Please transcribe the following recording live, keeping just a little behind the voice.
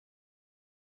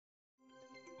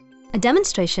A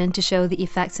demonstration to show the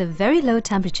effects of very low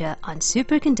temperature on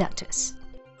superconductors.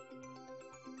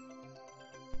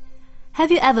 Have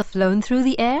you ever flown through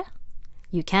the air?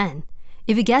 You can,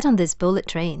 if you get on this bullet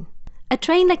train. A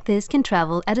train like this can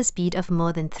travel at a speed of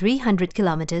more than 300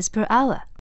 kilometers per hour.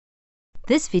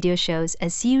 This video shows a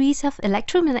series of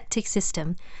electromagnetic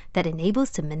system that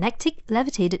enables the magnetic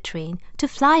levitated train to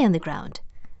fly on the ground,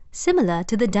 similar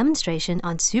to the demonstration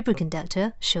on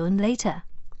superconductor shown later.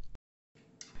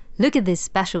 Look at this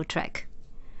special track.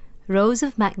 Rows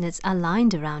of magnets are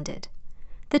lined around it.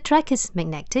 The track is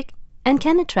magnetic and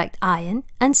can attract iron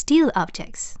and steel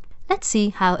objects. Let's see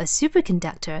how a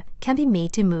superconductor can be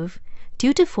made to move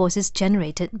due to forces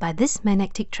generated by this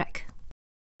magnetic track.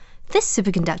 This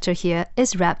superconductor here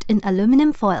is wrapped in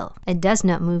aluminum foil. It does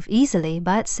not move easily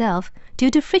by itself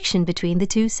due to friction between the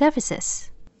two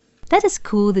surfaces. Let us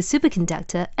cool the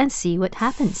superconductor and see what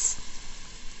happens.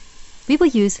 We will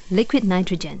use liquid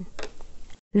nitrogen.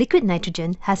 Liquid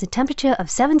nitrogen has a temperature of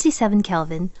 77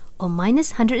 Kelvin or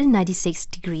minus 196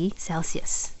 degrees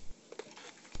Celsius.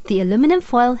 The aluminum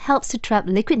foil helps to trap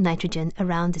liquid nitrogen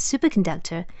around the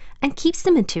superconductor and keeps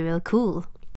the material cool.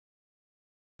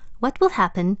 What will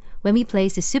happen when we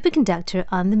place the superconductor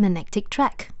on the magnetic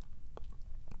track?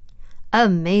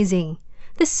 Amazing!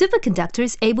 The superconductor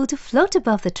is able to float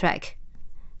above the track.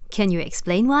 Can you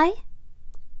explain why?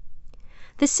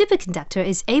 The superconductor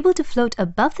is able to float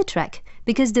above the track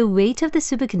because the weight of the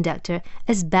superconductor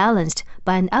is balanced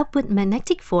by an upward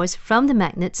magnetic force from the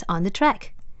magnets on the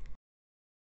track.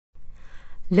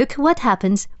 Look what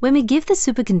happens when we give the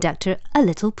superconductor a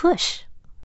little push.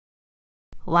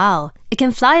 Wow, it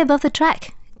can fly above the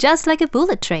track, just like a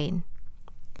bullet train.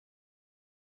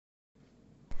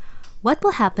 What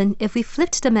will happen if we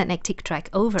flipped the magnetic track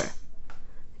over?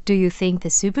 Do you think the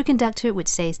superconductor would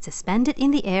stay suspended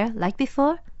in the air like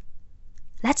before?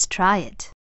 Let's try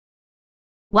it.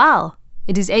 Wow,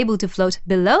 it is able to float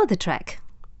below the track.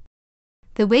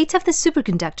 The weight of the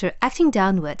superconductor acting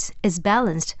downwards is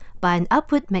balanced by an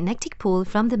upward magnetic pull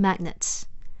from the magnets.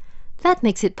 That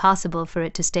makes it possible for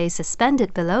it to stay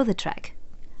suspended below the track.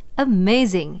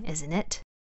 Amazing, isn't it?